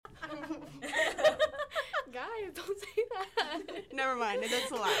never mind.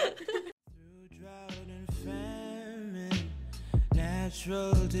 That's a lie. Through drought and famine,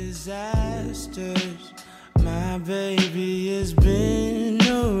 natural disasters, my baby has been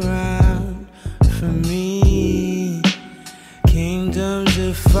around for me. Kingdoms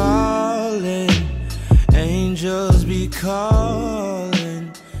are falling, angels be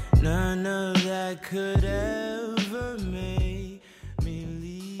calling. None of that could ever make me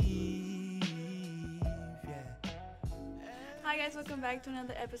leave. Yeah. Hi guys, welcome back to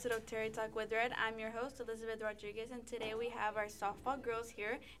another episode of Terry Talk with Red. I'm your host, Elizabeth Rodriguez, and today we have our softball girls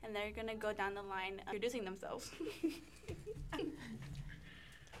here, and they're going to go down the line introducing themselves.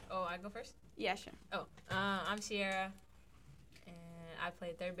 Oh, I go first? Yeah, sure. I'm Sierra, and I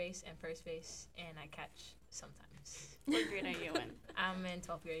play third base and first base, and I catch sometimes. What grade are you in? I'm in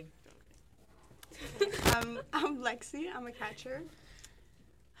 12th grade. I'm Lexi. I'm a catcher.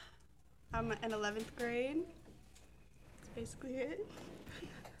 I'm in 11th grade. That's basically it.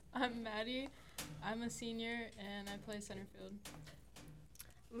 I'm Madi. I'm a senior and I play center field.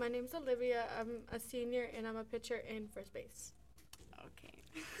 My name's Olivia. I'm a senior and I'm a pitcher in first base. Okay.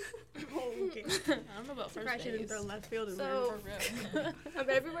 Okay. I don't know about first Surprised she didn't base. throw left field in So- For real. I'm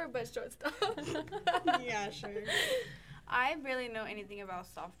everywhere but shortstop. there. Yeah, sure. I barely know anything about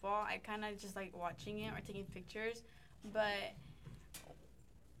softball. I kind of just like watching it or taking pictures, but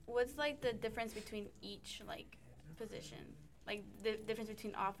what's like the difference between each like position? Like the difference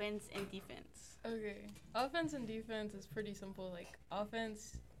between offense and defense? Okay. Offense and defense is pretty simple. Like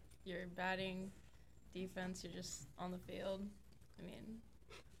offense, you're batting. Defense, you're just on the field. I mean,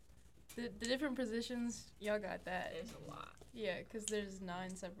 the different positions, y'all got that. There's a lot. Yeah, because there's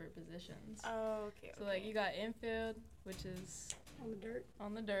 9 separate positions. Oh, okay. So like you got infield, which is On the dirt.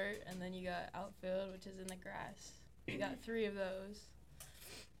 on the dirt, and then you got outfield, which is in the grass. You got 3 of those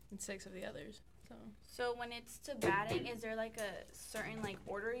and 6 of the others. So when it's to batting, is there like a certain like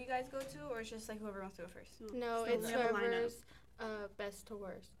order you guys go to, or it's just like whoever wants to go first? No, So it's we have a lineup. whoever's best to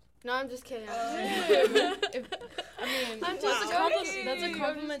worst. No, I'm just kidding. That's a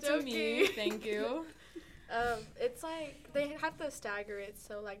compliment to me. Thank you. It's like they have to stagger it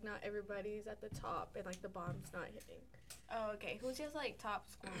so like not everybody's at the top and like the bomb's not hitting. Oh, okay. Who's just like top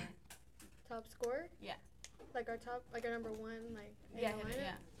scorer? Top score? Yeah. Like our number one, like in Yeah, the lineup?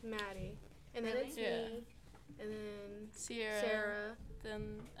 yeah. Maddie. And then Really? it's Yeah. me. And then Sierra, Sarah.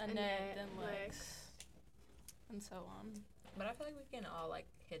 then Annette, then Lex, and so on. But I feel like we can all, like,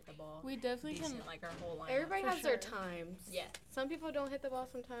 hit the ball We definitely can. decent, like, our whole lineup. Everybody For has their sure. times. Yeah. Some people don't hit the ball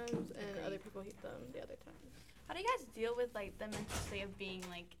sometimes, and Agreed. other people hit them the other times. How do you guys deal with like the mental state of being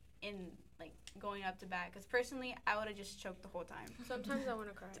like in like going up to bat? Because personally, I would have just choked the whole time. Sometimes I want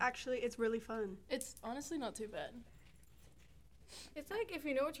to cry. It's really fun. It's honestly not too bad. It's like if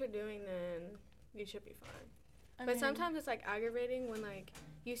you know what you're doing, then you should be fine. I But mean, sometimes it's like aggravating when like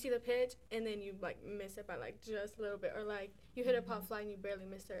you see the pitch and then you like miss it by like just a little bit, or like you hit a pop fly and you barely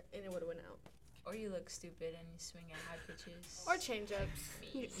missed it and it would have went out. Or you look stupid and you swing at high pitches. Or change ups.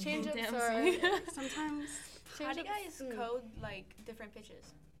 Me. Change ups Damn, are see? Sometimes. How do you change-ups, guys code like different pitches?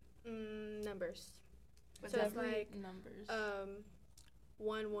 numbers. What's So that? it's like numbers.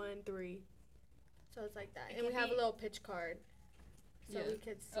 1, 1, 3. So it's like that, It and we can have a be- little pitch card, so Yeah. we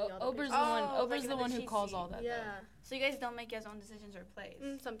could see all the Ober's pitches. the one. Oh, Ober's like the with one the who cheat calls sheet. all that. Yeah, So you guys don't make your own decisions or plays?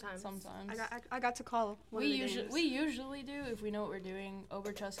 sometimes. Sometimes. I got to call one we of the games. usually do if we know what we're doing.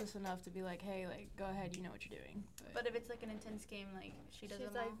 Ober trusts us enough to be like, hey, like go ahead, you know what you're doing. But if it's like an intense game, like she does She's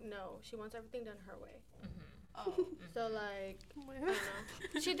them like, no, she wants everything done her way. all. Oh. So like, I don't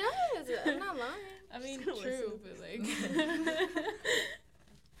know. She does. I'm not lying. I mean, Still true, but like.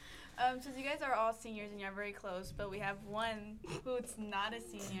 Since you guys are all seniors and you're very close, but we have one who's not a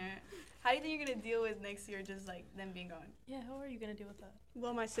senior, how do you think you're gonna deal with next year, just like them being gone? Yeah, how are you gonna deal with that?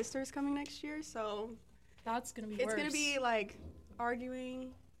 Well, my sister's coming next year, so That's gonna be it's worse. gonna be like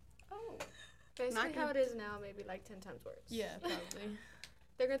arguing. Oh. Basically, Not how good. it is now, maybe like 10 times worse. Yeah, probably.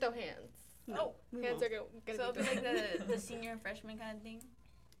 They're gonna throw hands. Oh. We Hands won't, are gonna So it'll be be thrown. like the senior and freshman kind of thing.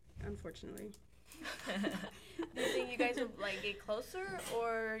 unfortunately. Do you think you guys will like get closer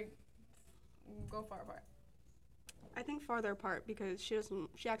or go far apart? I think farther apart because she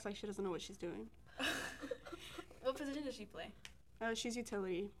acts like she doesn't know what she's doing. What position does she play? She's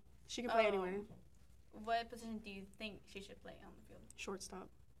utility. She can play Oh. anywhere. What position do you think she should play on the field? Shortstop.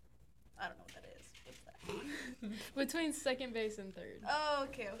 I don't know what that is. What's that? Between second base and third. Oh,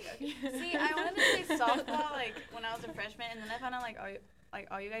 okay. See, I wanted to play softball like when I was a freshman, and then I found out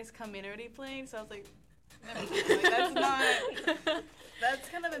all you guys come in already playing, so I was like, never mind. Like, that's not. That's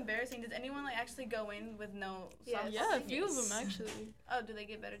kind of embarrassing. Does anyone like actually go in with no Yes. softball? Yeah, a few of Yes. them actually. Oh, do they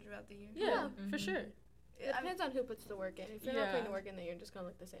get better throughout the year? Yeah, for sure. It depends on who puts the work in. If you're not Yeah. putting the work in, then you're just gonna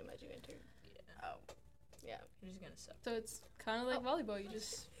look the same as you entered. Oh, Yeah. You're just gonna suck. So it's kind of like volleyball. You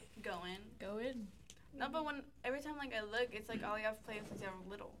just go in. go in. No, but every time like I look, it's like all you have to play since you're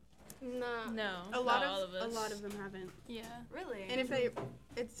little. Nah. No, A lot not all of us. a lot of them haven't. Yeah. Really? And if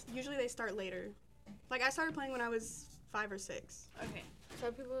it's usually they start later. Like I started playing when I was 5 or 6 Okay.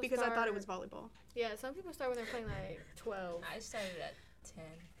 Some people because I thought it was start- volleyball. Yeah, some people start when they're playing like 12. I started at 10.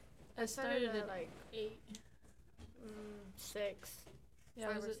 I started at like 8. 6. Yeah,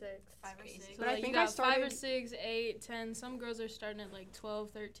 5 was or it? 6. 5 or crazy. 6. So But I like, think you I got 5 or started- 6, 8, 10. Some girls are starting at like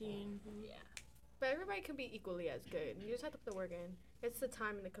 12, 13. Yeah. But everybody can be equally as good. You just have to put the work in. It's the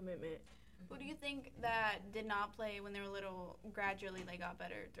time and the commitment. Who do you think that did not play when they were little gradually like got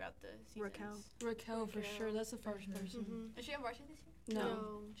better throughout the seasons? Raquel. Raquel for Raquel. sure. That's the first person. Mm-hmm. Is she on varsity this year?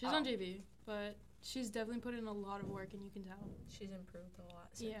 No, she's on JV, but she's definitely put in a lot of work, and you can tell. She's improved a lot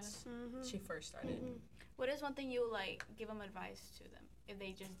Yeah. since Mm-hmm. she first started. Mhm. What is one thing you like give them advice to them if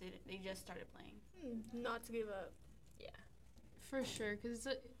they just started playing? Not to give up. Yeah. For sure, because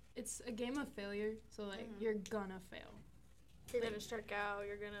it's a game of failure. So like Mhm. you're gonna fail. You're gonna strike out.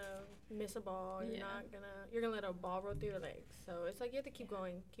 You're gonna miss a ball. You're Yeah. You're gonna let a ball roll through your legs. So it's like you have to keep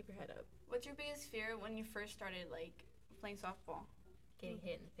going. Keep your head up. What's your biggest fear when you first started like playing softball? Getting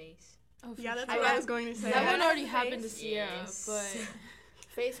hit in the face. Oh, for Yeah, that's sure. what I was going to say. That Yeah. one already Face. happened to Sierra, Yes. but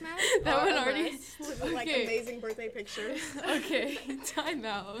Face mask. that or one a already. vest? With like Okay. amazing birthday pictures. Okay, time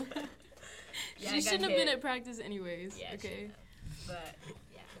out. Yeah, I She got shouldn't have been hit. at practice anyways. Yeah, Okay. But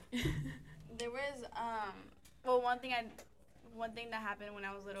yeah. There was one thing that happened when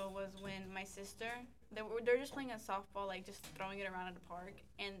I was little was when my sister they're just playing a softball, like just throwing it around at the park,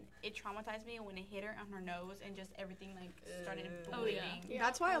 and it traumatized me when it hit her on her nose and just everything like started Oh, bleeding. yeah.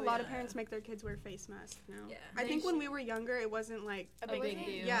 That's why a Oh, lot of yeah. parents make their kids wear face masks now. Yeah. I They think when should- we were younger, it wasn't like A A big thing.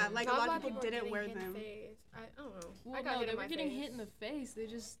 deal. yeah, like Not a lot of people are didn't getting wear hit in them. the face. I don't know. Well, I got no, hit they in were my getting face. hit in the face. They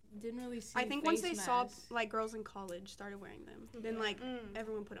just didn't really see. I think once face they saw masks. like girls in college started wearing them, then like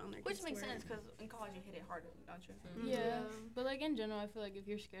everyone put it on their kids. Which makes to wear sense it. because in college you hit it harder, don't you? Yeah. Yeah. But like in general, I feel like if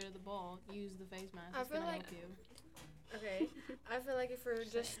you're scared of the ball, use the face mask. I It's feel gonna like- help you. Okay. I feel like if you're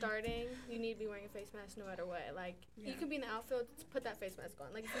just starting, you need to be wearing a face mask no matter what. Like, you Yeah. could be in the outfield, just put that face mask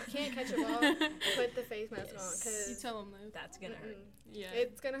on. Like, if you can't catch a ball, put the face mask on. Yes. Because You tell them that. That's gonna hurt. Yeah.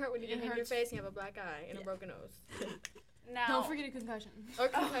 it's going to hurt when you It get hit in your hurts. face and you have a black eye and a Yeah. broken nose. Now, Don't forget a concussion. Or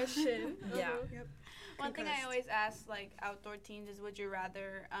concussion. Yeah. one thing I Concussed. always ask like outdoor teams is, would you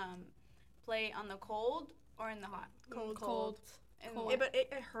rather play on the cold or in the hot? Cold. And Cold. Yeah, but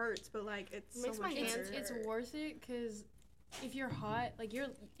it hurts, but like it's Makes so my much hands better. It's hurt. worth it because if you're hot, like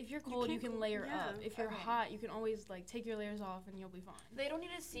if you're cold, you can't can layer yeah. up. If you're Okay. hot, you can always like take your layers off and you'll be fine. They don't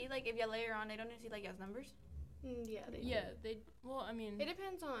need to see like if you layer on. They don't need to see like your numbers. Yeah, they do. Yeah, well, I mean, It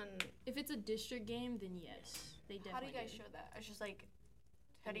depends on. if it's a district game, then yes, they definitely How do you guys do. show that? It's just like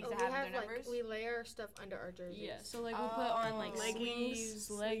how do you we have have their like numbers? we layer stuff under our jerseys. Yeah, so like we'll put on like Oh. Leggings, sleeves, sleeves.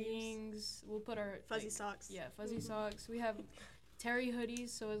 leggings. We'll put our Fuzzy like, socks. Yeah, fuzzy Mhm. socks. We have Terry hoodies,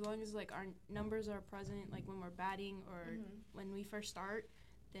 so as long as like our numbers are present, like when we're batting or Mhm. when we first start,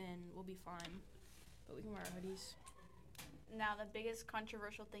 then we'll be fine. But we can wear our hoodies. Now the biggest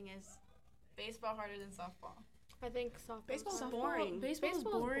controversial thing is baseball harder than softball. I think softball. Baseball's boring. Baseball's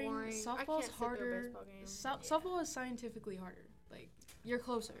Baseball's boring. boring. I Softball's can't sit through a harder. baseball game. Softball is scientifically harder. Like you're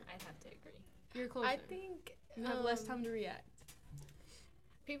closer. I'd have to agree. You're closer. I think you have less time to react.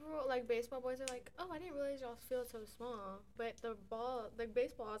 people like baseball boys are like, oh, I didn't realize y'all's field so small. But the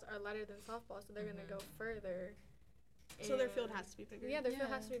baseballs are lighter than softball, so they're gonna go further. So their field And- has to be bigger. Yeah, their field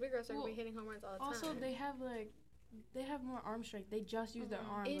Yeah. has to be bigger, so they're Well, gonna be hitting home runs all the time. Also, they have more arm strength. They just use their Mhm.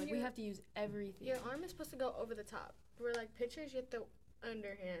 arm. And Like we your- have to use everything. Your arm is supposed to go over the top. Where like pitchers, you have to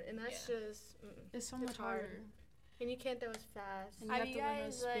underhand, and that's just. It's so it's much hard. harder. And you can't throw as fast. And you Have have you to learn how to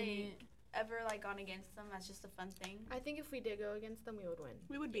guys, spin like- it. Ever like gone against them? That's just a fun thing. I think if we did go against them, we would win.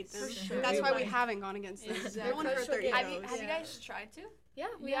 We would beat them. For sure. That's We why we would. haven't gone against them. They Exactly. want to hurt their Have Have you egos. have you Yeah. guys tried to? Yeah,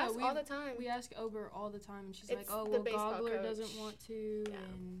 we Yeah, ask all the time. We ask Ober all the time, and she's It's like, "Oh, the well, baseball Goggler coach. doesn't want to, Yeah.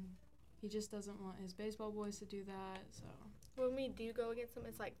 and he just doesn't want his baseball boys to do that." So When we do go against them,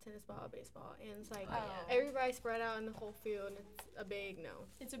 it's like tennis ball, baseball, and it's like Oh, yeah. everybody spread out in the whole field, and it's a big no.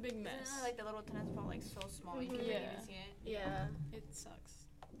 it's a big mess. Isn't it like the little tennis ball like so small you Mhm. can Yeah. barely even see it? Yeah. It sucks.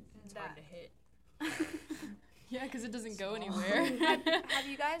 It's That- hard to hit. Yeah, because it doesn't go Small. anywhere. Have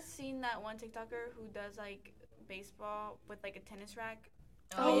you guys seen that one TikToker who does like baseball with like a tennis rack?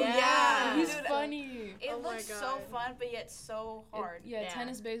 Oh, yeah. He's Dude, funny. It Oh my looks so God. fun, but yet so hard. Yeah, Yeah.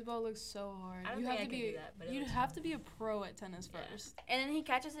 tennis baseball looks so hard. I don't you think have I to could be do that, but it you'd looks have to be a pro at tennis Yeah. first. And then he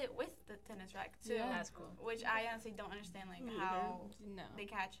catches it with the tennis rack too, Yeah. That's cool. which I honestly don't understand like Me how No. they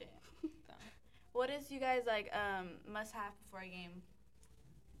catch it. What is you guys like must have before a game?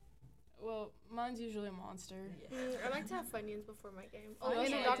 Well, mine's usually a Monster. I like to have Funyuns before my game. I And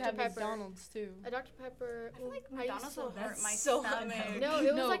also a like Dr. to have Pepper. McDonald's too. A Dr. Pepper. I feel like I used McDonald's to- will hurt my so stomach. unhealthy. No, it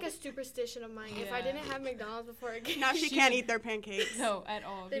was No. like a superstition of mine. If I Yeah. didn't have McDonald's before a game, Now she can't eat their pancakes. No, at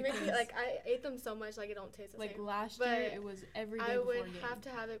all. they make me because, like I ate them so much like it don't taste the like same. last But year, it was every day I before would a game. have to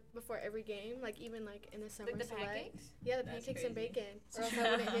have it before every game, like even like in the summer. Like the select. pancakes? Yeah, the That's pancakes and crazy. bacon. Or else I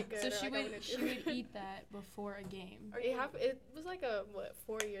wouldn't hit good. So or, she like, I would wouldn't she do would good. eat that before a game. It was like a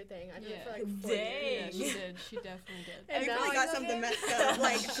 4-year thing. I did it for like 4 Dang. years. Yeah, she did. She definitely did. And You now really I got go something get- messed up.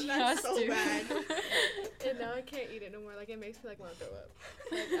 Like, She that's has so to. bad. And now I can't eat it no more. Like it makes me like want to throw up.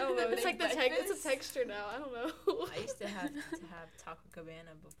 Like, I don't know. It's like it's breakfast? a texture now. I don't know. I used to have Taco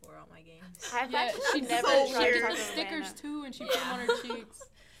Cabana before all my games. I've Yeah, actually she never so she tried weird. did Taco the stickers Cabana. too, and she put them on her cheeks.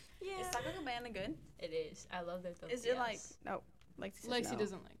 Is Taco Cabana good? It is. I love their tortillas. Is it like no? Lexi says Lexi no.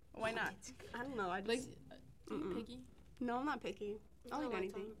 doesn't like. Why not? I don't know. I just, Lexi, Mm-mm. picky. No, I'm not picky. I'll I eat don't like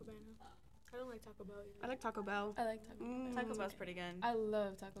anything. Taco Cabana. I don't like Taco Bell either. I like Taco Bell. I like Taco. Mm. Taco Bell's pretty good. I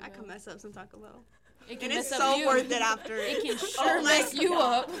love Taco Bell. I can mess up some Taco Bell. It And mess it's up so you. worth it after. It can Oh sure my mess you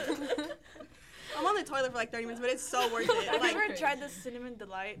God. up. I'm on the toilet for like 30 minutes, but it's so worth it. Have Like, you ever tried the cinnamon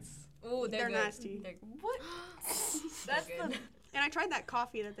delights? Ooh, they're good. nasty. They're What? That's good. the and I tried that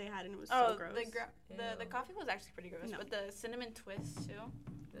coffee that they had, and it was oh so gross. the coffee was actually pretty gross, No. but the cinnamon twists too.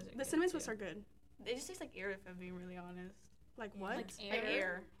 Those are The good, cinnamon too. twists are good. They just taste like air if I'm being really honest. Like what? Like Like air.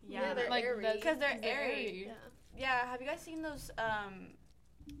 air. Yeah, Yeah. they're Like airy. that- Because they're they're airy. Yeah. Yeah. Have you guys seen those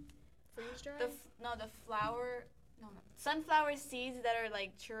Freeze dry. the flower sunflower seeds that are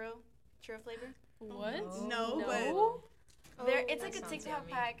like churro flavor? What? No, No. but There, it's like that a sounds TikTok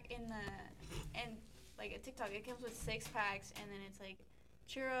yummy. pack and like a TikTok. It comes with 6 packs, and then it's like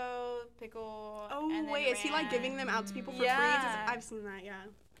churro, pickle. oh and then wait, is he like giving them out to people for free? Yeah. I've seen that. Yeah.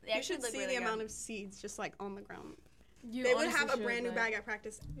 They You actually should look see really the good. amount of seeds just like on the ground. You They would honestly have a should, brand new like- bag at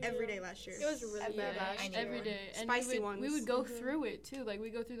practice every day last year. It was really Every bad day. last I year. need every one. day. And Spicy we would ones. go through it too. Like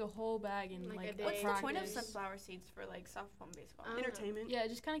we go through the whole bag and Like a like day. What's the point of practice. sunflower seeds for like softball and baseball? I don't know. Entertainment. Yeah, it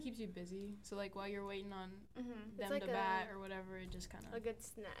just kind of keeps you busy. So like while you're waiting on Mm-hmm. them like to a- bat or whatever, it just kind A of. good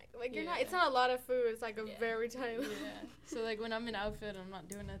snack. Like you're Yeah. not. It's not a lot of food. It's like a Yeah. very tiny. Yeah. So like when I'm in outfit, I'm not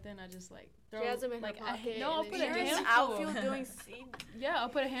doing nothing. I just like throw. She has them in her like pocket no, I'll and put then a she You're in just- the handful. outfield doing seed. Yeah, I'll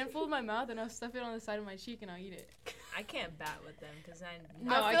put a handful in my mouth and I'll stuff it on the side of my cheek and I'll eat it. I can't bat with them because I.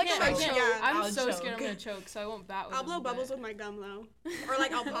 No, I I feel like can't. I I might can't. choke. I'm I'll so choke. scared I'm gonna choke, so I won't bat with I'll blow them, bubbles but- with my gum though, or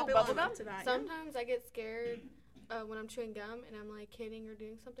like I'll pop it Bubble while I'm gum? up to that. Sometimes I get scared when I'm chewing gum and I'm like hitting or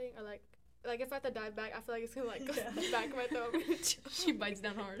doing something or like if I have to dive back, I feel like it's gonna like go back in my throat. She bites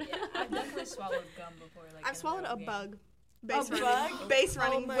down hard. Yeah, I've definitely swallowed gum before. Like I've in swallowed real a game. bug. Base A running. bug? Base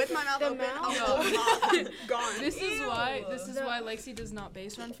running my with my mouth God. The open. mouth? Oh, gone. This is why. This is No. why Lexi does not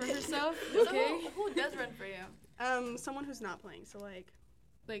base run for herself. So Okay. who does run for you? Someone who's not playing. So like,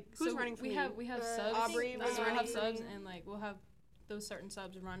 Like Who's so running for we me? have subs. Aubrey We'll was have running subs for me. and like we'll have those certain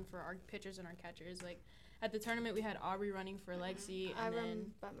subs run for our pitchers and our catchers. Like at the tournament we had Aubrey running for Lexi I and run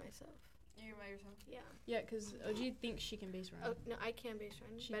then by myself. You're by yourself. Yeah. yeah, because OG thinks she can base run. Oh no, I can base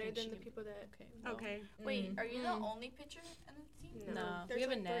run She better thinks than she the can- people that. Okay. well, okay. Wait, are you the Mm. only pitcher in the team? No. No, There's we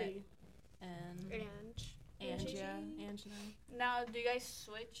have a like net 3. and And Ange, yeah, Gigi? Ange now. Now, do you guys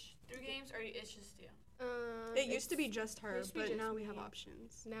switch through games, or it's just you? It used to be just her, used to be but just now we have me.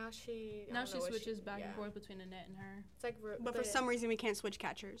 options. now she. I Now don't she know what switches back and yeah. forth between a net and her. It's like. But for some reason we can't switch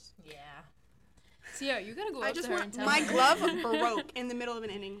catchers. Yeah. Sierra, you gotta go I up just to her want and tell my her. glove broke in the middle of an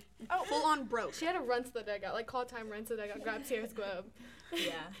inning. Oh, Full on broke. She had to run to the dugout, like call time, run to the dugout, grab Sierra's glove.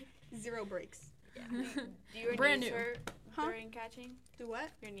 Yeah. 0 breaks. do your Brand knees new. hurt Huh? during catching? Do what?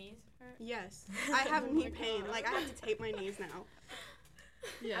 Your knees hurt? Yes. I have Oh knee my pain. God. Like I have to tape my knees now.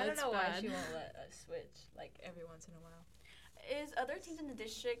 Yeah, I don't it's know why bad. she won't let us switch like every once in a while. Is other teams in the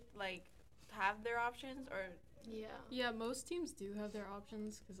district like have their options, or Yeah. Yeah, most teams do have their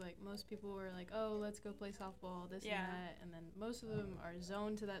options because, like, most people are like, oh, let's go play softball, this Yeah. and that. And then most of them are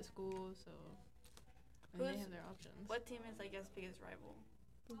zoned to that school, so I mean, they Who's- have their options. what team is like your biggest rival?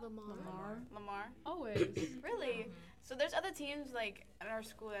 Lamar. Lamar. Always. Really? So there's other teams like at our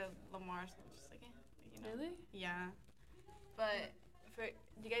school at Lamar. So I'm just like, you know. Really? Yeah. But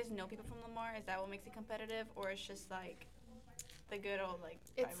do you guys know people from Lamar? Is that what makes it competitive, or it's just like the good old like?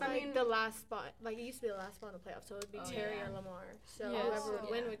 It's rivalry? like the last spot. Like it used to be the last spot in the playoffs, so it would be Oh, Terry yeah. or Lamar. So Yeah, whoever would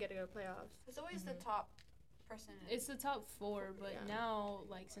so- win yeah. would get to go to playoffs. It's always the Mhm. top person. It's the top 4, but Yeah. now,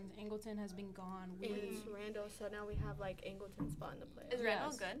 like, since Angleton has been gone, we. It's Randall, so now we have like Angleton spot in the playoffs. Is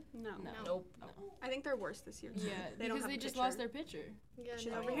Randall Yes. good? No. No. Nope. No. I think they're worse this year. Yeah, They don't because have they a just pitcher. lost their pitcher. Yeah,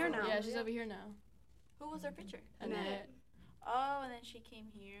 She's no. over here now. Yeah, she's over here now. Who was their pitcher? Annette. Annette. Oh, and then she came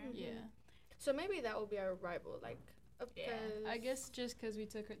here. Yeah. So maybe that will be our rival, like. Yeah. I guess just because we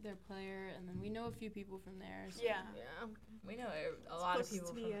took their player, and then we know a few people from there. So. Yeah. Yeah. We know a lot of Supposed people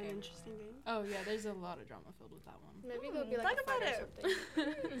to from be an everywhere. interesting game. Oh yeah, there's a lot of drama filled with that one. Maybe there'll be like Talk a fight about or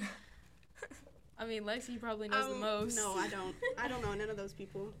it. something. I mean, Lexi probably knows the most. No, I don't. I don't know none of those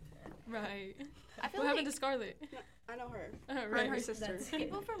people. Right. I feel What like happened to Scarlett? I know her. Her Right. and her sister.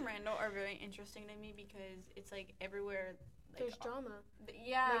 people from Randall are very interesting to me because it's like everywhere. Like, There's drama.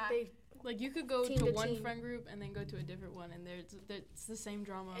 Yeah. Like they. Like you could go Team to to one team. friend group and then go to a different one, and it's the same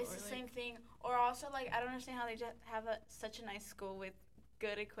drama. It's or the like, same thing. Or also, like, I don't understand how they just have such a nice school with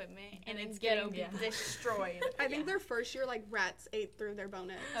good equipment and then it's ghetto getting people. destroyed. I think their first year, like, rats ate through their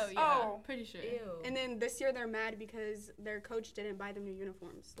bonets. Oh yeah, Oh. pretty sure. Ew. And then this year they're mad because their coach didn't buy them new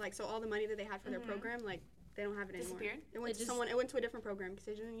uniforms. Like, so all the money that they had for their Mhm. program, like, they don't have it anymore. Disappeared? It went It to just- someone. It went to a different program because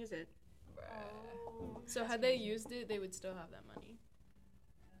they didn't use it. Oh. So had they used it, they would still have that money.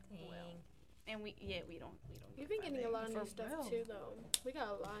 Dang. And we don't. We've been getting a lot of For new stuff real. too, though. We got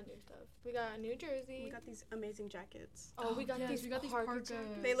a lot of new stuff. We got New Jersey. We got these amazing jackets. we got yes, these we got these parka parkas.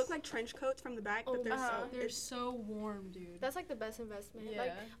 jackets. They look like trench coats from the back, but Oh, they're uh-huh. so. They're it's- so warm, dude. That's like the best investment. yeah.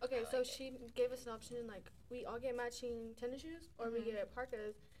 Like, okay, so she gave us an option. Like, we all get matching tennis shoes, or we Mhm. get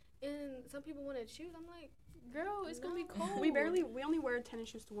parkas. And some people wanted shoes. I'm like, Girl, it's gonna be No. cold. we only wear tennis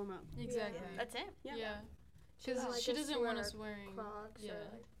shoes to warm up. Exactly. That's it. Yeah. Yeah. She Because like she just doesn't want wear us wearing. Crocs. Yeah. Or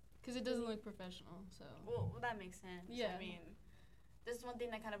like, Because it doesn't look professional. So. Well, that makes sense. Yeah. I mean, this is one thing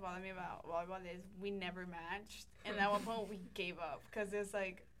that kind of bothered me about volleyball is we never matched, and at one point we gave up because it's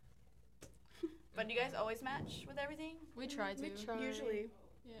like. But do you guys always match with everything? We try to. we try. Usually,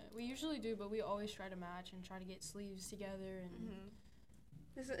 Yeah, we usually do, but we always try to match and try to get sleeves together, and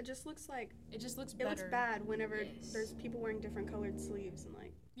it just looks like it just looks it better. looks bad whenever Yes. there's people wearing different colored sleeves and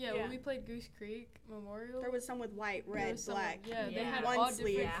like Yeah, Yeah. when we played Goose Creek Memorial, there was some with white, there red, was some, black. Yeah, they Yeah. had One all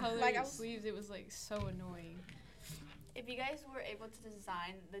sleeve. different Yeah. colored Like, I was- sleeves. It was like so annoying. If you guys were able to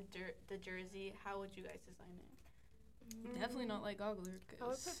design the jersey, how would you guys design it? Definitely not like Goggler. I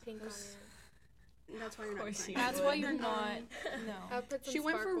would put pink on it. That's why you're not course playing. you That's why you're not. No. I would put some She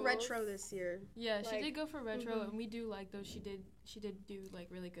went for sparkles. retro this year. Yeah, she like- did go for retro, Mhm. and we do like those. She did do like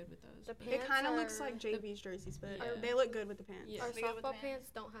really good with those. The but- It pants kind of looks are- like JV's jerseys, but Yeah. they look good with the pants. Yeah. Our We go with softball pants.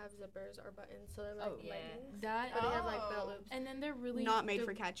 pants don't have zippers or buttons, so they're like Oh, yeah. leggings. that Or they have like Oh. belt loops. and then they're really Not made they're-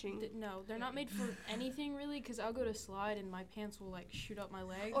 for catching. No, they're not made for anything really. Cause I'll go to slide and my pants will like shoot up my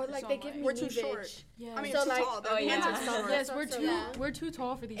leg. Or like so they I'm give me We're too knee short. bitch. Yeah. I mean, So, too like- tall. Their Oh, pants yeah. are so yes, Yeah. we're too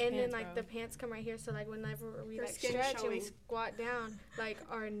tall for these And pants. then like bro. the pants come right here, so like whenever we Their like skin stretch and we showing. squat down, like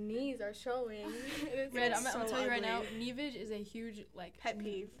our knees are showing. It's Red, like I'm gonna so tell you right now, ugly. Neavage is a huge like Pet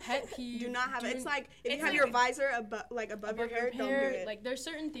peeve. pet peeve. Do not have it. It's doing- like if It's you have like- your visor above your hair, don't do it. Like there's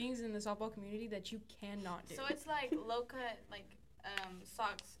certain things in the softball community that you cannot do. So it's like low cut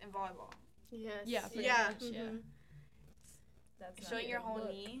socks in volleyball, Yes. yeah, pretty Yeah. much, yeah. Mhm. That's not showing a your good whole look.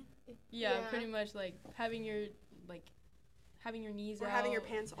 knee. Yeah, Yeah. pretty much like having your knees Or out, having your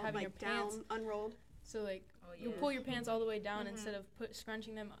pants all having like your pants- down, unrolled. So like Oh, you yeah. pull your pants all the way down Mhm. instead of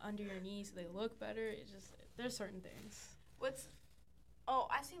scrunching them under your knees so they look better. It's just there's certain things.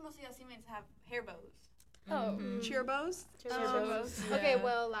 I've seen most of y'all teammates have hair bows. Oh. Mhm. Cheer bows. Cheer Um, bows. yeah. Okay,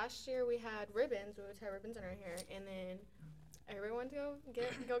 well last year we had ribbons. We would tie ribbons in our hair, and then everyone to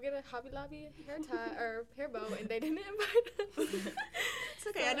go get a Hobby Lobby hair tie or hair bow, and they didn't invite us. It's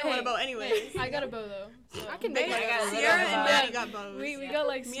okay. I didn't want a bow anyways. I got a bow though. So. I can They, make I got a Sierra little and bow. Maddie got bows. We Yeah. got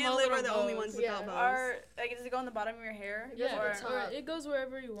like Me small and Liv little are the only ones bows. Yeah. without bows. Does it go on the bottom of your hair? It goes Yeah, on Or, the top. or it goes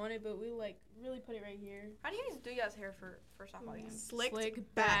wherever you want it, but we like really put it right here. how do you guys do y'all's hair for softball games? Slicked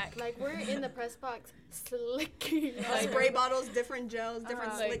Slick back. Like we're in the press box, slicking. Like- Spray bottles, different gels, different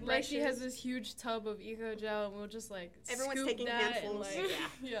Uh-huh. slick Like brushes. Lexi has this huge tub of eco gel, and we'll just like Everyone's scoop taking that handfuls. And, like, yeah,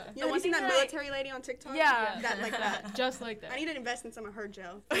 You know, The have one you seen thing that that I- military lady on TikTok? Yeah. That like that. just like that. I need to invest in some of her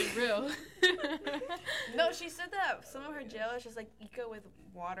gel. For real. No, she said that some of her gel is just like eco with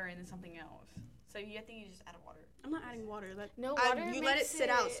water and then something else. So I think you just add water. I'm not adding water. No water. You let it makes sit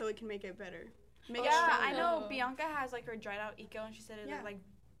out so it can make it better. Make it Yeah, stronger. I know. Oh. Bianca has like her dried out eco, and she said it Yeah. looked like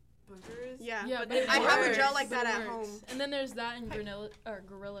boogers. Yeah. Yeah, But but it it I have a works, gel like but that it at works. home. And then there's that in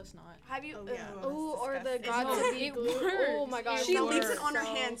Gorilla Snot. Have you? Oh, yeah. that's Ooh, or the disgusting. God No, to be it glue. works. Oh my gosh. She It leaves works. it on her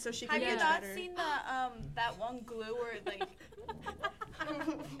hand so she can Have you get not better. seen the that one glue where it, like?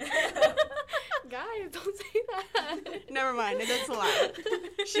 Guys, don't say that. Never mind. That's a lie.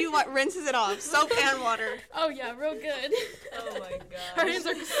 She rinses it off, soap and water. Oh yeah, real good. Oh my Her god. hands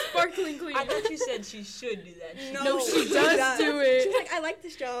are sparkling clean. I thought you said she should do that. No, she does do it. She's like, I like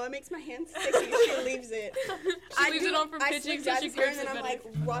this gel. It makes my hands sticky. She leaves it. She leaves it on from I pitching slick so she Jazzy's hair grips and then it I'm better.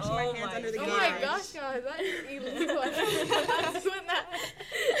 like washing my Oh hands my under the Oh gauge. my gosh, guys, that is illegal. I'm not doing that.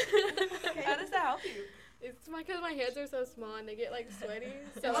 I because my hands are so small and they get like sweaty.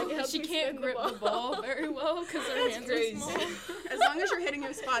 So like, it helps she me can't spin grip the ball very well because her hands crazy. are small. As long as you're hitting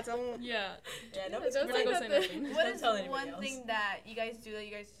your spots, I won't. Yeah. Yeah, nobody's Those We're not like gonna say that nothing. What Don't is tell anybody one else. thing that you guys do that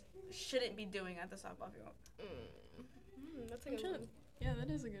you guys shouldn't be doing at the softball field? That's a I'm good trying one. to- Yeah, that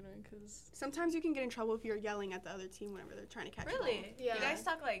is a good one because Sometimes you can get in trouble if you're yelling at the other team whenever they're trying to catch the ball. Really? Yeah. You guys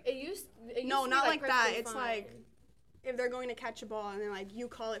talk like. It used No, to be, not like that. perfectly It's fine. like if they're going to catch a ball and then like you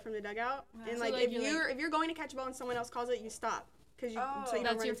call it from the dugout, and So, like like, if you're, you're if you're going to catch a ball and someone else calls it, you stop because so you Oh. don't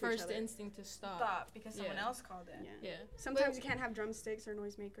that's run your into each first other. instinct to stop. Stop because someone Yeah. else called it. Yeah. Yeah. Sometimes you can't have drumsticks or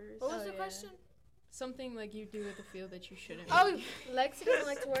noisemakers. What was Oh, the yeah. question? Something like you do at the field that you shouldn't. Oh, Lexi doesn't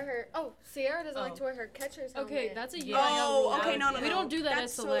like to wear her. Oh, Sierra doesn't like Oh. to wear her catcher's helmet. Okay, that's a UIL Oh, rule. okay, no. We don't do that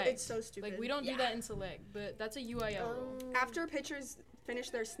That's at select. It's so stupid. Like we don't do that in select, but that's a UIL rule. After pitchers finish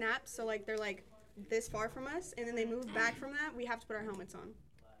their snaps, so like they're like this far from us, and then they move back from that, we have to put our helmets on,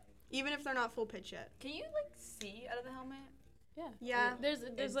 even if they're not full pitch yet. Can you like see out of the helmet? Yeah. There's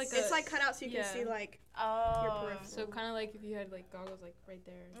like It's a, like cut out so you can yeah. see like. Oh. peripheral. so kind of like if you had like goggles like right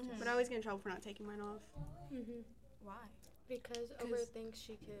there. Mhm. But I always get in trouble for not taking mine off. Mm-hmm. Why? Because Ober thinks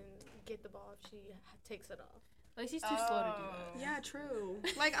she can get the ball if she takes it off. Like she's too slow to do that. Yeah, true.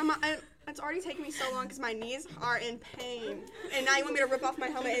 Like it's already taken me so long because my knees are in pain, and now you want me to rip off my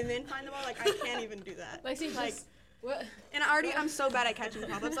helmet and then find the ball? Like I can't even do that. Like she's Like, just what? and I'm so bad at catching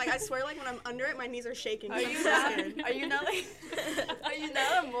pop-ups. Like I swear, like when I'm under it, my knees are shaking. Are 'cause I'm you so not? scared. Are you not like? Are you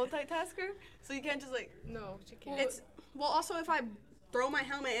not a multitasker? So you can't just like. No, she can't. It's well, also if I throw my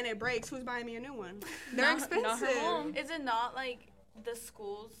helmet and it breaks, who's buying me a new one? They're Not- expensive. not her mom. Is it not like the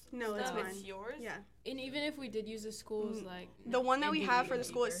school's? No, it's stuff? mine. It's yours. Yeah, And even if we did use the schools, like the one that It we didn't have for the even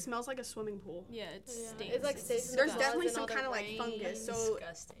school, it either. smells like a swimming pool. yeah, it Yeah. stinks. It's like stays in the There's gauze definitely and some all the kind of like rain. fungus. So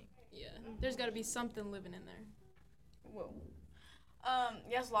Disgusting. Yeah, there's got to be something living in there. Whoa.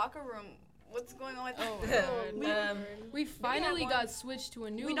 Yes, locker room. What's going on with Oh, Um, we finally one. got switched to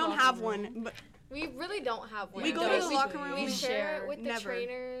a new. we don't locker have room. one, but We really don't have one. We go to the Basically, locker room, We we share share. it with the Never.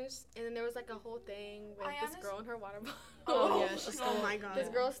 trainers, and then there was like a whole thing with I this honest- girl and her water bottle. Oh yeah, she stole. oh my god. This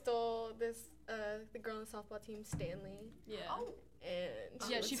girl stole the girl on the softball team, Stanley, Yeah. Oh. and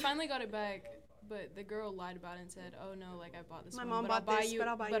Yeah, she finally got it back, but the girl lied about it and said, "Oh no, like I bought this My one, mom but I'll bought buy this, you, but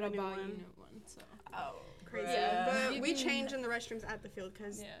I'll buy you a new you one." a new one." So Oh. Crazy. Yeah. But You we can- change in the restrooms at the field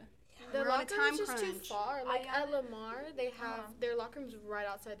because yeah, the we're on a locker time room's just too crunch. far. Like I- at Lamar, they have their locker rooms right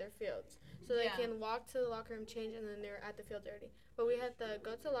outside their fields, so they Yeah. can walk to the locker room, change, and then they're at the field already. But we had to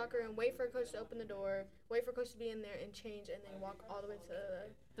go to the locker room, wait for a coach to open the door, wait for a coach to be in there, and change, and then walk all the way to the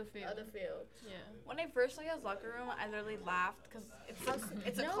the field. other field. Yeah, When I first saw y'all's locker room, I literally laughed because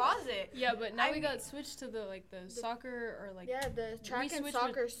it's a No. closet. yeah, but now I we mean- got switched to the soccer or like. Yeah, the track and switched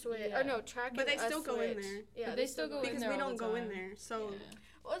soccer with- switch. yeah. Or no, track But and they still go in switch. there. Yeah, But they still go in because there we all don't the go in time. there. So Yeah.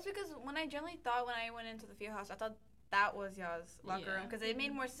 Well, it's because when I generally thought when I went into the field house, I thought that was y'all's locker room Yeah. because it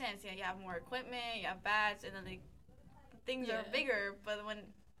made more sense. Yeah, you have more equipment, you have bats, and then things are Yeah. bigger. But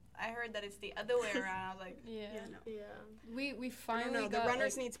when I heard that it's the other way around, I was like, Yeah. yeah, no. Yeah. We I don't finally know. The got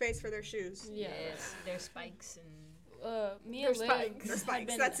runners like, need space for their shoes. Yeah. Yes, there's spikes and. Me and They're Liv spikes. They're spikes, had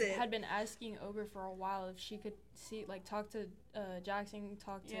been, that's it. had been asking Ogre for a while if she could talk to Jackson,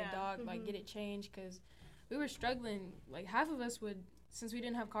 talk to Yeah. Doc, like get it changed, because we were struggling. Like half of us would, since we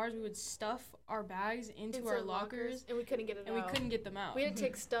didn't have cars, we would stuff our bags into our lockers, and we couldn't get it and we out. couldn't get them out. We had to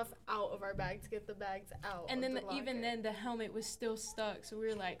take stuff out of our bag to get the bags out. And of then the even locker. then, the helmet was still stuck, so we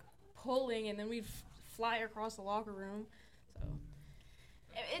were like pulling, and then we'd fly across the locker room. So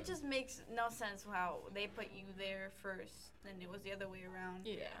it just makes no sense how they put you there first, then it was the other way around.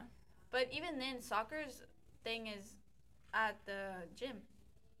 yeah. But even then, soccer's thing is at the gym,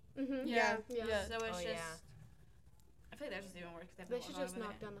 Mhm. Yeah. Yeah. Yeah. so it's Oh, just. yeah. I feel like that's just even worse. 'Cause They have to should walk just over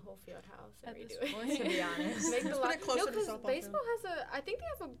knock there. down the whole field house At and this redo it. point. To be honest. Make the Let's put it closer to the softball baseball has I think they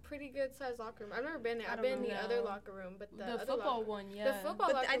have a pretty good sized locker room. I've never been there. I I've don't been in the know. other locker room, but the The other football locker, one, yeah. the football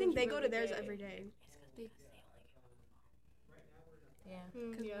But locker I think room's they go to really theirs big. every day. Yeah.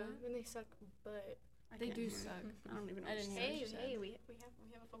 Cause Yeah, what? and they suck, but I They can't do hear. suck. I don't even know. I what didn't you hear said. what Hey, you said. hey, we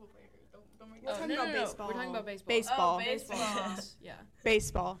have a football player here. Don't bring We're it talking up. about baseball. We're talking about baseball. Baseball. Oh, baseball. Yeah.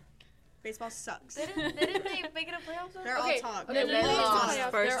 Baseball. Baseball sucks. Didn't they make it a playoffs? They're Okay, all talk. okay, They're let's all get to talk.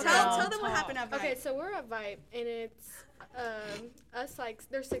 playoffs. First They're Tell, all tell them what talk. happened at Okay, Vibe. so we're at Vibe, and it's us like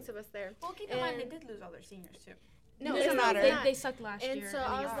there's 6 of us there. Well, keep in mind they And- did lose all their seniors too. No, It it's doesn't not matter. that. They sucked last And year. so the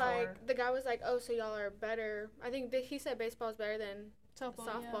I year was before. like, the guy was like, oh, so y'all are better. I think he said baseball is better than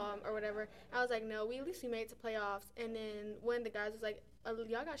softball or whatever. I was like, no, at least we made it to playoffs. And then when the guys was like,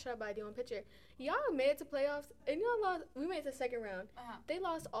 y'all got shut out by a D1 pitcher. Y'all made it to playoffs, and y'all lost. We made it to the second round. They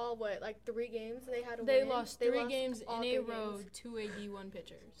lost all, 3 games they had to They win? lost They 3 games all in a 3 row games. to a D1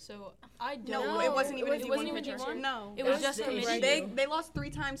 pitcher. So I don't No, know. it wasn't even a It D1 wasn't even pitcher. D1? No. It was That's just the committee. issue. They lost 3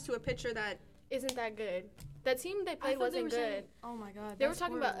 times to a pitcher that Isn't that good? That team they I played thought they wasn't were good. saying, oh my god. They were that's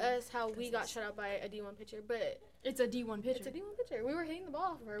talking horrible. about us, how we got shut out by a D1 pitcher, but It's a D1 pitcher. it's a D1 pitcher. We were hitting the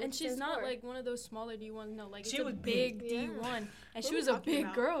ball for her. And which she's is not for. like one of those smaller D1s. No, like She it's a was big big. Yeah. D1, and she are was we a talking big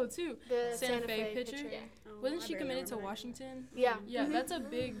about? girl too. the Santa Fe pitcher. Yeah. Oh, Wasn't I she barely committed to remember that. Washington? Yeah. Yeah, Mhm. that's a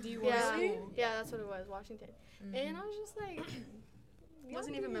big D1 Yeah. school. Yeah, that's what it was, Washington. And I was just like, y'all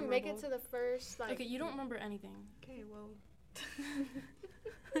Wasn't didn't even make it memorable. to the first, like. Okay, you don't remember anything. Okay, well.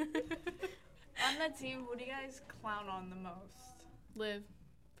 On that team, who do you guys clown on the most? Liv,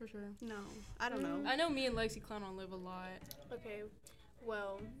 for sure. No, I don't know. I know me and Lexi clown on Liv a lot. Okay,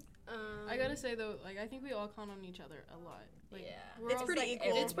 well, I gotta say though, like I think we all clown on each other a lot. Like, Yeah. we're It's all- pretty like,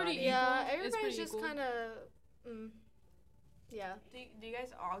 equal. It's pretty equal. yeah, It's everybody's pretty just equal. kind of, yeah. Do you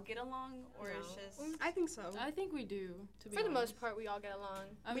guys all get along, or No. it's just? I think so. I think we do. To be For the honest. most part, we all get along.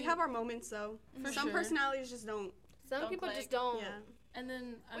 I We mean, have our moments though. For Some sure. personalities just don't. Some Don't people click. just don't. Yeah. and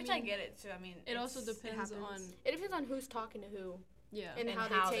then Which mean, I get it too. I mean, It also it's- depends on happens. It depends on who's talking to who yeah, and, And how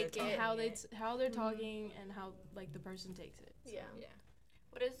how they they're take talking. it. how they how they're Mhm. talking and how like the person takes it. Yeah. Yeah.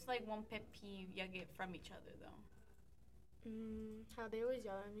 What is like one pet peeve y'all get from each other though? How they always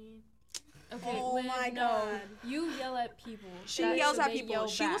yell at me. Okay, Oh Liv, my no, God. you yell at people. She That- yells so at they people. yell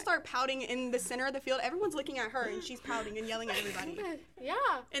She will back. start pouting in the center of the field. Everyone's looking at her, and she's pouting and yelling at everybody. Yeah.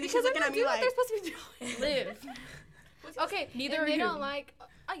 And then she's because looking they're at not me doing what like, they're supposed to be doing. Liv. Okay, Neither and are they you. don't like.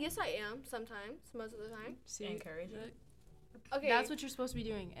 Yes, I am sometimes, most of the time. See, Encourage that- it. Okay, That's what you're supposed to be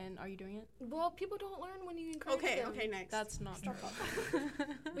doing, and are you doing it? well, people don't learn when you encourage okay, them. okay, next. That's not true.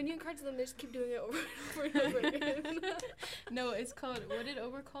 When you encourage them, they just keep doing it over and over and over again. No, it's called, what did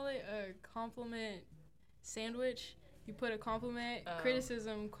Ober call it? A compliment sandwich. You put a compliment, Oh.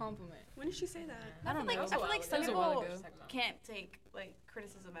 criticism, compliment. When did she say that? I don't Like, know. I feel like That some was a while people ago. can't take like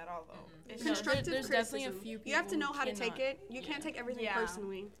criticism at all though. It's No, just, Constructive there's definitely a criticism. few You have to people know who how to take cannot. it. You can't take everything Yeah.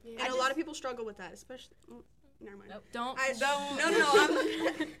 personally. Yeah. And a lot of people struggle with that, especially. Never mind. Nope. Don't. I Don't.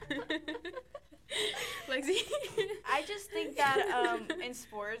 No, Lexi. I just think that in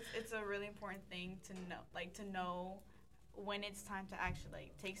sports, it's a really important thing to know when it's time to actually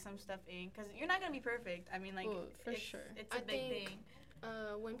like take some stuff in, because you're not gonna be perfect. I mean, like Well, for it's, sure. it's a I big think- thing.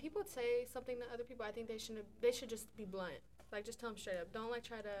 When people say something to other people, I think they should just be blunt. Like, just tell them straight up. Don't like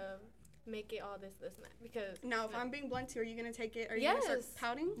try to make it all this, and that. Because Now, if no. I'm being blunt to you, are you gonna take it? Are you gonna Yes.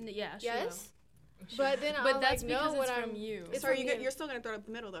 start pouting? Yeah, she will. yes, but then But I'll that's like because know what it's I'm. from you. It's So are from you you. you're still gonna throw it up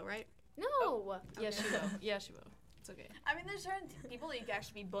the middle though, right? No. Yes, she will. Yeah, she will. It's okay. I mean, there's certain people that you can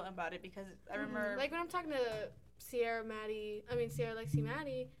actually be blunt about it, because I remember Like when I'm talking to Sierra, Lexi,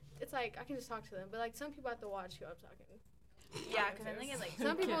 Maddie, it's like I can just talk to them. But like some people have to watch who I'm talking. yeah, because I think it's like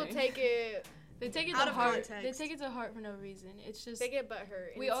Some people kidding. take it. They take it Out to of heart. context. They take it to heart for no reason. It's just They get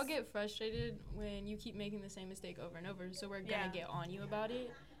butthurt. and we all it's- get frustrated when you keep making the same mistake over and over. So we're gonna Yeah. get on you about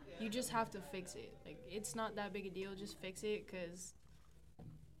it. You just have to fix it. Like it's not that big a deal. Just fix it, cause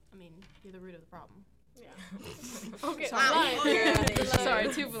I mean you're the root of the problem. Yeah. Okay. Sorry. blunt. Yeah.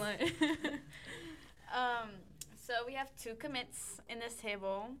 Sorry, too blunt. So we have 2 commits in this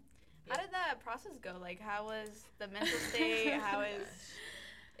table. How did that process go? Like, how was the mental state? How is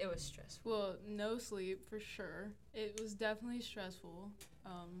It was stressful. Well, no sleep for sure. It was definitely stressful.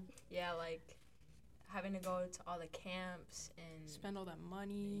 Yeah, like having to go to all the camps and Spend all that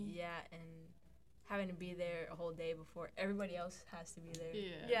money. yeah, and having to be there a whole day before everybody else has to be there.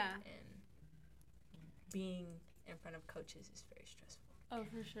 yeah? And being in front of coaches is very stressful. Oh,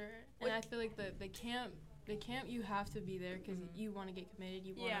 for sure. And I feel like the camp you have to be there because Mhm. you want to get committed.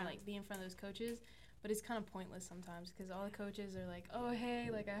 You want to Yeah. like be in front of those coaches, but it's kind of pointless sometimes because all the coaches are like, oh hey,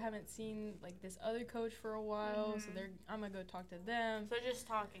 like I haven't seen like this other coach for a while, so Mhm. I'm gonna go talk to them. So just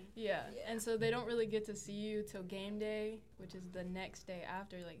talking. Yeah. Yeah. And so they don't really get to see you till game day, which is the next day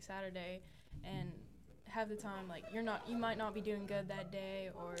after, like Saturday, and half the time like you might not be doing good that day,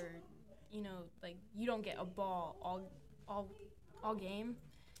 or like you don't get a ball all game,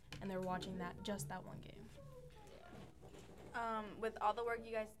 and they're watching just that one game. With all the work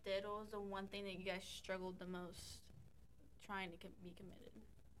you guys did, what was the one thing that you guys struggled the most trying to be committed?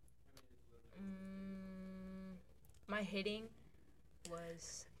 My hitting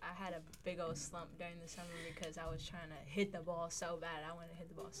was, I had a big old slump during the summer because I was trying to hit the ball so bad. I wanted to hit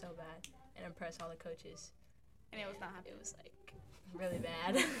the ball so bad and impress all the coaches. And it was not happening. It was like really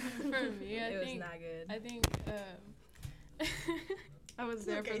bad. For me, it was not good. I think I was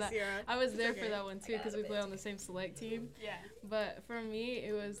there for that. Sierra. I was there for okay. that one too because we play on the same select team. Yeah. But for me,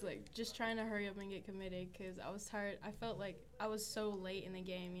 it was like just trying to hurry up and get committed because I was tired. I felt like I was so late in the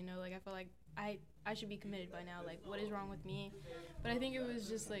game, you know, like I felt like I should be committed by now. Like, what is wrong with me? But I think it was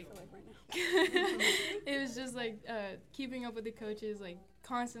just like, it was just like keeping up with the coaches, like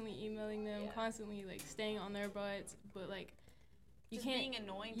constantly emailing them, constantly like staying on their butts. But like, you just can't. being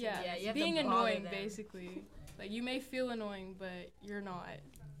annoying. Yeah, To them. you have being to bother annoying them. basically. Like you may feel annoying, but you're not.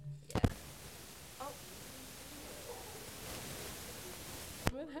 Oh.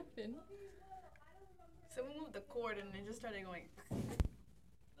 What happened? Someone moved the cord and it just started going.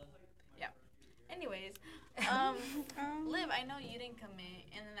 Yeah. Anyways, Liv, I know you didn't commit,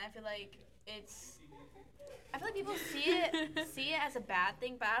 and then I feel like people see it as a bad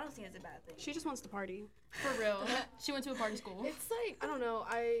thing, but I don't see it as a bad thing. She just wants to party. For real. She went to a party school. It's like, I don't know,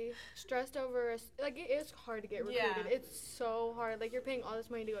 I stressed over, like, it is hard to get recruited. Yeah. It's so hard. Like, you're paying all this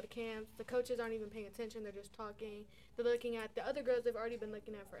money to go to camps. The coaches aren't even paying attention. They're just talking. They're looking at the other girls they've already been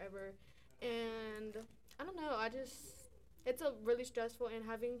looking at forever. And I don't know, it's a really stressful, and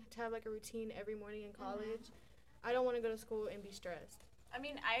having to have, like, a routine every morning in college. I don't want to go to school and be stressed. I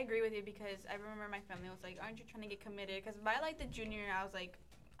mean, I agree with you because I remember my family was like, aren't you trying to get committed? Because by, like, the junior year, I was like,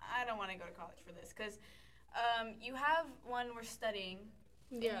 I don't want to go to college for this. Because you have we're studying,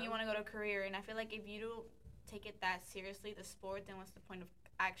 and you want to go to a career. And I feel like if you don't take it that seriously, the sport, then what's the point of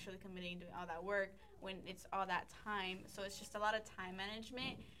actually committing, doing all that work when it's all that time? So it's just a lot of time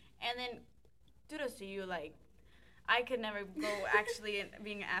management. And then, kudos to you, like, I could never go actually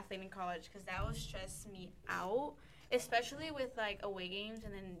being an athlete in college because that would stress me out. Especially with, like, away games,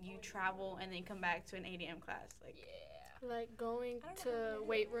 and then you travel and then come back to an 8 a.m. class. Like, Like, going to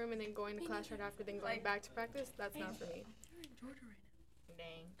weight room and then going to class right after, then going back to practice, that's not for me.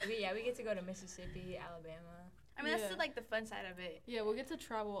 Dang. We get to go to Mississippi, Alabama. I mean, that's like the fun side of it. Yeah, we'll get to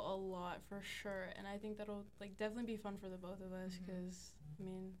travel a lot for sure, and I think that'll like definitely be fun for the both of us because I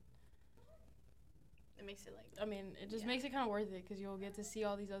mean, It makes it like. I mean, it just makes it kind of worth it because you'll get to see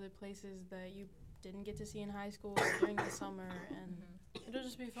all these other places that you didn't get to see in high school during the summer, and it'll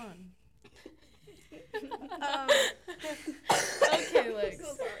just be fun. Okay, Lex.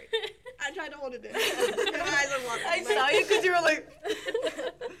 So sorry. I tried to hold it in. Your eyes are watering. I saw you because you were like.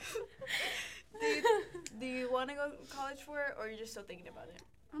 Do you want to go to college for it, or are you just still thinking about it?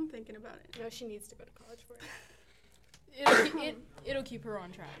 I'm thinking about it. No, she needs to go to college for it. It'll keep her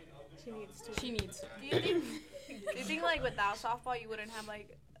on track. She needs to. She needs to. Do you think like without softball you wouldn't have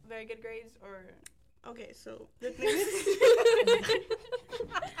like very good grades, or? Okay, so the thing is,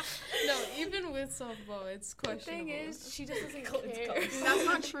 No, even with softball, it's The questionable. thing is, she just doesn't care. that's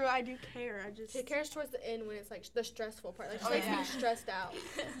not true. I do care. I just She cares towards the end when it's like the stressful part. Like she Oh, makes yeah. me stressed out.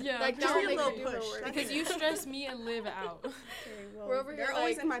 Yeah, Like just that need will a make little me do her push. work. because you stress me and Liv out. Okay, well, We're over here they're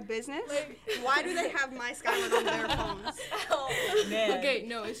always like- in my business. Why do they have my Skyward on their phones? Man. Okay,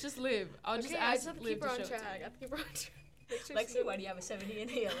 no, it's just Liv. I'll just Okay, I ask just have to Liv keep her to on show it track. to I me. have to keep her on track. Lexi, why do you have a 70 in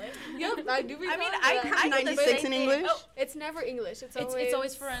ELA? Yep, I do. I mean, I I have did the 96 same in thing. English. Oh, It's never English. It's It's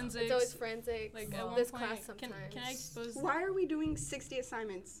always forensics. It's always forensics. Like at one this point, class sometimes. Can I expose? Why are we doing 60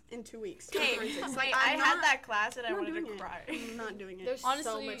 assignments in 2 weeks? Hey, Forensics. like, I'm I had not- that class and I I'm not wanted to doing it. cry. I'm not doing it. There's so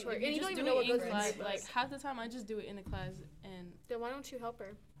Honestly, much work, if and you just don't even do know it what in goes class, into like it. half the time I just do it in the class, and Then why don't you help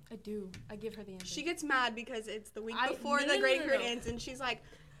her? I do. I give her the answer. She gets mad because it's the week I- before no, the no, grade no, period no. ends, and she's like,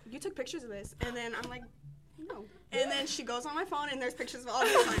 "You took pictures of this," and then I'm like, "No." And then she goes on my phone, and there's pictures of all the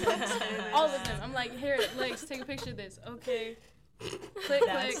assignments. And then, all of them. I'm like, here, Lex, take a picture of this. Okay. Click,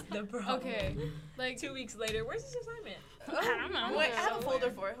 That's click. the problem. Okay. Like 2 weeks later, where's this assignment? I don't know. Wait, I have a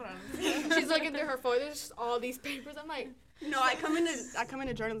folder for it. Hold on. She's looking through her phone. There's just all these papers. I'm like, No, I come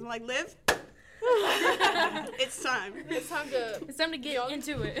into journalism. I'm like, Liv, it's time. it's time to. It's time to get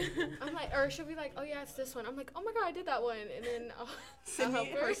into it. I'm like, or she'll be like, oh yeah, it's this one. I'm like, oh my god, I did that one, and then I'll Send help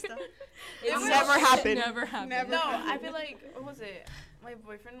me her. her stuff. It It's was- never happened. Never happened. Never. No, I feel like, what was it? My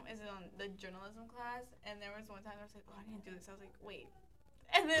boyfriend is on the journalism class, and there was one time I was like, oh, I didn't do this. I was like, wait.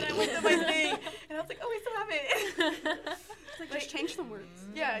 And then I went to my thing, and I was like, oh, we still have it. It's like, just change some words.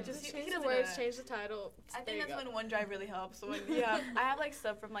 Yeah, just Just he change the doesn't know words, that. change the title. I There think you that's go. when OneDrive really helps. So when I have like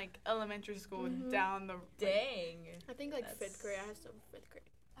stuff from like elementary school down the. Dang. I think like That's- fifth grade. I have some fifth grade.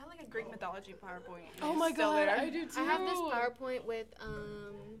 I have like a Greek mythology PowerPoint. and Oh it's my still god, there. I do too. I have this PowerPoint with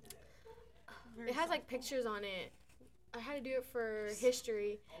it has like pictures on it. I had to do it for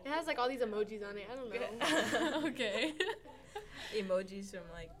history. It has like all these emojis on it. I don't know. Okay. Emojis from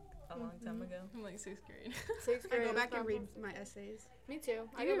like a long time ago. I'm like 6th grade. Sixth I grade. go was back and probably- read my essays. Me too.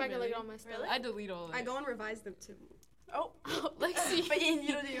 I Do go you back and look really? at all my stuff. Really? I delete all of it. I go and revise them too. Oh, Lexi. but you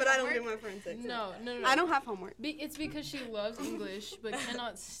don't do But I don't do homework? my forensics. No. I don't have homework. It's because she loves English but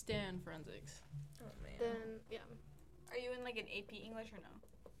cannot stand forensics. Oh man. Then yeah. Are you in like an AP English or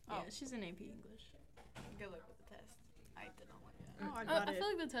no? Yeah, she's in AP English. Good luck with the test. I did not like that. Oh, I I got it. feel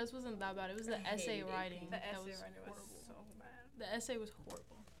like the test wasn't that bad. It was the I essay hated AP. writing The that essay was writer was horrible. so bad. The essay was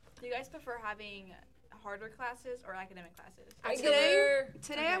horrible. Do you guys prefer having harder classes or academic classes?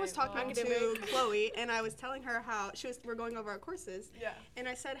 Today I was talking to Academic. Chloe, and I was telling her how we're going over our courses, Yeah. and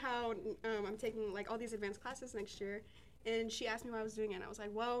I said how I'm taking like all these advanced classes next year, and she asked me why I was doing it, and I was like,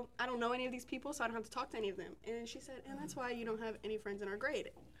 well, I don't know any of these people, so I don't have to talk to any of them, and she said, and that's why you don't have any friends in our grade.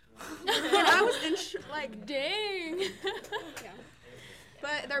 And I was like, Dang. yeah,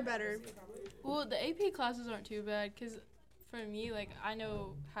 but they're better. Well, the AP classes aren't too bad because for me, like, I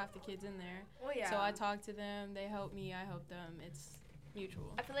know half the kids in there. Well, yeah. So I talk to them, they help me, I help them. It's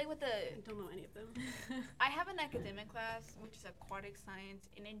mutual. I feel like with I don't know any of them. I have an academic class, which is aquatic science,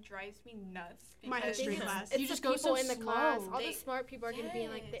 and it drives me nuts. My because- history It's- class. It's You the just go people so in the class. slow. All They- the smart people are going to be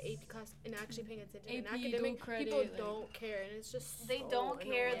in like the Yes. AP class and actually paying attention. In AP, academic, dual credit, people like- don't care, and it's just They so don't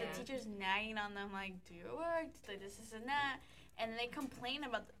care. annoying. The teacher's nagging on them, like, do your work, like this and that, and they complain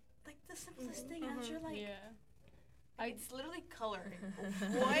about the simplest thing, and you're like, Yeah. it's literally coloring.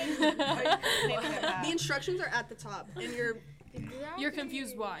 What are you complaining about? The instructions are at the top, and You're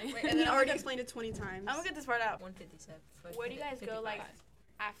confused why. Wait, and and we then I'm already gonna, explained it 20 times. I'm gonna get this part out. 157. Where do you guys go, like, 55.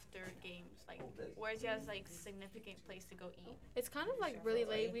 after games? Like, where's your guys' like significant place to go eat? It's kind of like really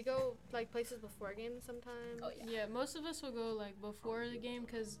late. We go like places before games sometimes. Oh yeah. Yeah, most of us will go like before the game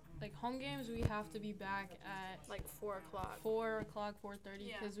because like home games we have to be back at Like 4 o'clock. 4:00, 4:30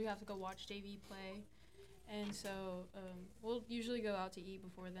 Yeah. because we have to go watch JV play, and so we'll usually go out to eat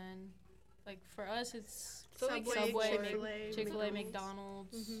before then. Like for us, it's Subway, Chick-fil-A,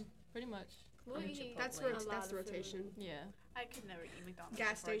 McDonald's, pretty much. We'll I'm a eat That's a the lot of rotation. Yeah. I could never eat McDonald's.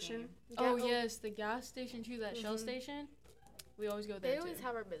 Gas before a station. game. Oh Yeah, yes, the gas station too. That Shell station. We always go there They always too.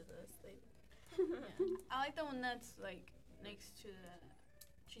 have our business. I like the one that's like next to the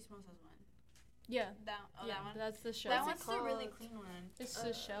Chismosa's one. Yeah. That Yeah, that one. that's the Shell. That What's one's it the really called? clean one. It's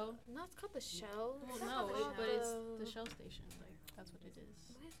the Shell. No, it's called the Shell. Well, It's no, not called but it's the Shell station. Like that's what it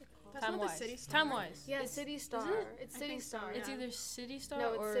is. What is it called? That's not the Time-wise. City Star. Time-wise. Yeah, It's- City Star. it? It's I City think so, Star. It's yeah. either City Star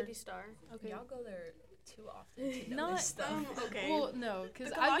No, or it's City Star. okay. Y'all go there too often to know Not this stuff. Okay. Well, no, because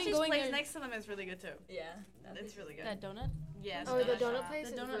The I've been Kawashi's going place there. next to them is really good too. Yeah. It's really good. That donut. Yes. Oh, the donut donut shop. place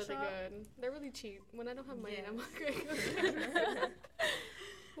The is donut really shop? good. They're really cheap. When I don't have money, Yes. I'm like,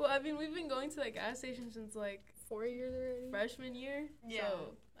 Well, I mean, we've been going to that gas station since like 4 years already. freshman year. Yeah. So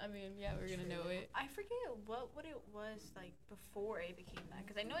I mean, yeah, we're gonna know it. I forget what it was like before it became that,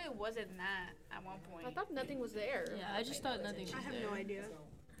 because I know it wasn't that at one point. I thought nothing was there. Yeah, I just thought nothing was I have there. no idea.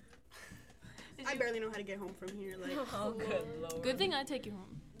 Did I you- barely know how to get home from here. Like, Oh, good lord. Good thing I take you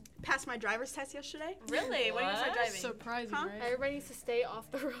home. passed my driver's test yesterday. Really? When did you start What? driving? Surprising, Huh? right? Everybody needs to stay off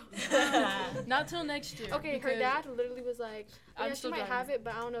the road. Not till next year. Okay, her because dad literally was like, I'm yeah, she still might driving. have it,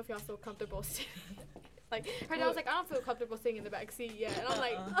 but I don't know if y'all feel comfortable sitting. Like, her dad was like, I don't feel comfortable sitting in the back seat yet. And I'm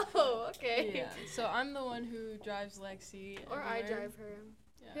like, oh, okay. Yeah. So I'm the one who drives Lexi. Or I everywhere. drive her.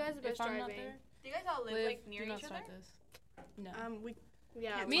 Yeah. Who has the best if I'm not driving? there, Do you guys all live like near do not each other? start this. No. We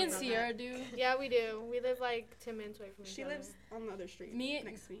Yeah. Can't Me talk and about Sierra do. Yeah, we do. We live like 10 minutes away from each she other. lives on the other street Me,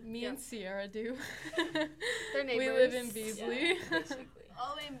 next to me. me Yeah. and Sierra do. They're We live in neighbors. Beasley. Yeah, basically.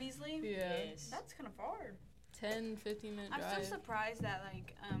 All the way in Beasley? Yeah. Yes. That's kind of far. 10, 15-minute I'm drive. still surprised that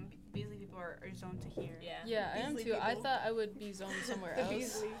like Beasley people are zoned to here. Yeah. Yeah, I am Beasley too. I people. thought I would be zoned somewhere The else.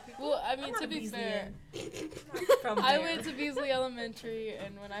 Beasley. Well, I mean, I'm not to a be fair, From I there. went to Beasley Elementary,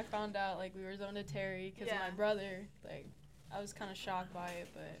 and when I found out like we were zoned to Terry because of Yeah. my brother, like I was kind of shocked by it,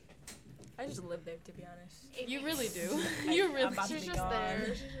 but I just live there, to be honest. you really do. You really. I'm about to She's be just gone. there.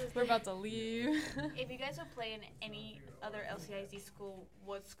 She's just We're about to leave. If you guys would play in any other LCISD school,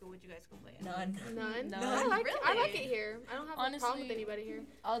 what school would you guys go play in? None. None. None. I like Really? it here. I don't have a problem with Honestly, anybody here.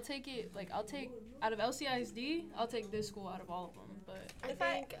 I'll take it. Like I'll take out of LCISD, I'll take this school out of all of them. But I If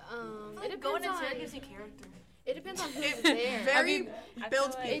I- think Like, it going depends into on it gives you character. it depends on who's there. Very I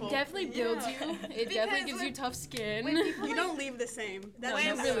builds feel like- people. it definitely builds Yeah. you. It Because definitely gives you when- tough skin. when people You don't leave the same. No, When-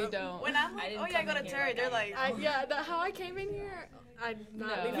 you really don't. When I'm I like, didn't oh yeah, I come go to in here Terry, like they're that. like, How I came in here, I'm no,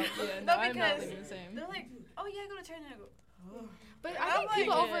 not leaving. yeah, No, I'm not because leaving the same. they're like, oh yeah, I go to Terry, and I go, oh. But I'm I think like-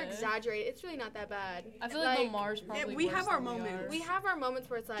 people Yeah. over exaggerate. It's really not that bad. I feel like Lamar's probably we worse have our than we moments. are. We have our moments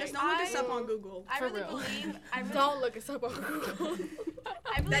where it's like, Just don't look us up I- on Google. I For really real. believe. I really, don't look us up on Google.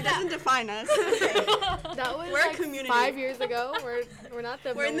 I believe That doesn't define us. That was We're a like community. 5 years ago. We're not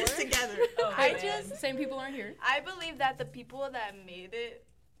them We're in no this more. together. Oh, I man. just, Same people aren't here. I believe that the people that made it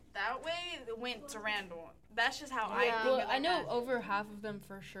that way went to Randall. That's just how Yeah. I think Well, of I know that. over half of them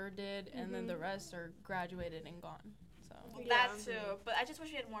for sure did, and then the rest are graduated and gone. So That too. But I just wish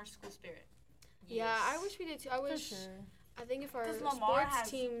we had more school spirit. Yeah, I wish we did too. I for wish. sure. I think if our 'Cause Lamar sports has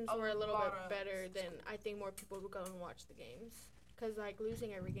teams a were a little lot bit of better, then I think more people would go and watch the games. Because, like,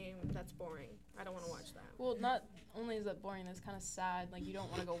 losing every game, that's boring. I don't want to watch that. Well, not only is that boring, that's kind of sad. Like, you don't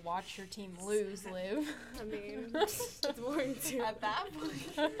want to go watch your team lose, Liv. I mean, it's boring too. At that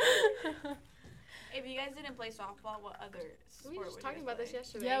point. If you guys didn't play softball, what other sport We were would just you talking guys about play? this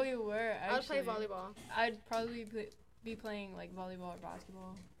yesterday. Yeah, we were. I would play actually. volleyball. I'd probably be playing, like, volleyball or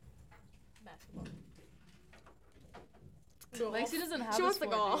basketball. Basketball. Lexi doesn't have She a wants to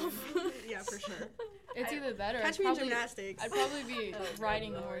sport, golf. dude. Yeah, for sure. It's either that or Catch me in gymnastics. I'd probably be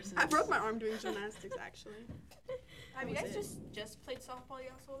riding horses. I broke my arm doing gymnastics, actually. Have you That guys was just played softball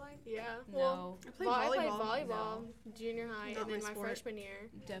your whole life? Yeah. No, Well, I played I played volleyball. volleyball junior high, Not and then my my sport. freshman year.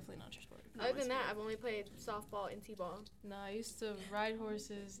 definitely not your sport. Not Other my than that, sport. I've only played softball and t-ball. No, I used to ride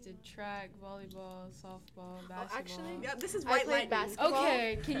horses, did track, volleyball, softball, basketball. actually, Yeah, this is I white played lightning. basketball.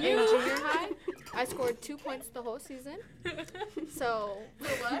 Okay, can In you? junior high, I scored 2 points the whole season. So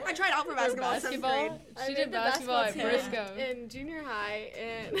I tried out for basketball in 7th grade. I She made did the basketball at team Briscoe. in junior high,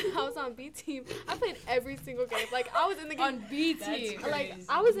 and I was on B team. I played every single game. Like I was in the game. On BT. Like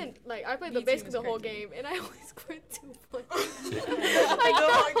I was in. Like I played B team basically is the whole crazy. game, and I only scored 2 points. Like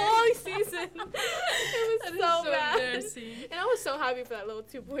the whole season. It was so bad. embarrassing. And I was so happy for that little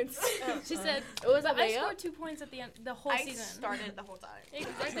 2 points. She said, It was a but I layup. scored 2 points at the end, the whole I season. started the whole time.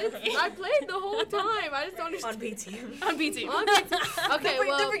 I played the whole time. I just don't understand. On B team. on BT. On B team. Okay,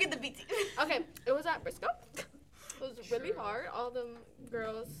 well, Don't forget the BT. okay, it was at Briscoe. It was really hard. All them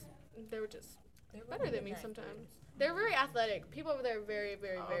girls, they were just better than me sometimes. They're very athletic. People over there are very,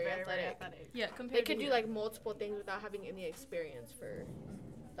 very, very athletic. Yeah, They compared could to do here. like multiple things without having any experience for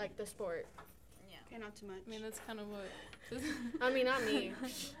like the sport. Okay, not too much. I mean, that's kind of what. I mean, not me.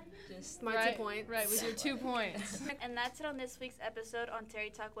 Just My right, 2 points. Right, with your 2 points. And that's it on this week's episode on Terry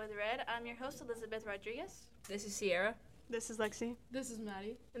Talk with Red. I'm your host, Elizabeth Rodriguez. this is Sierra. This is Lexi. This is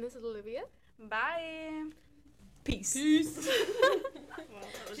Maddie. And this is Olivia. Bye. Peace. Peace. Well,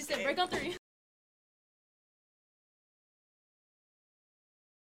 that was She said, gay. break on 3.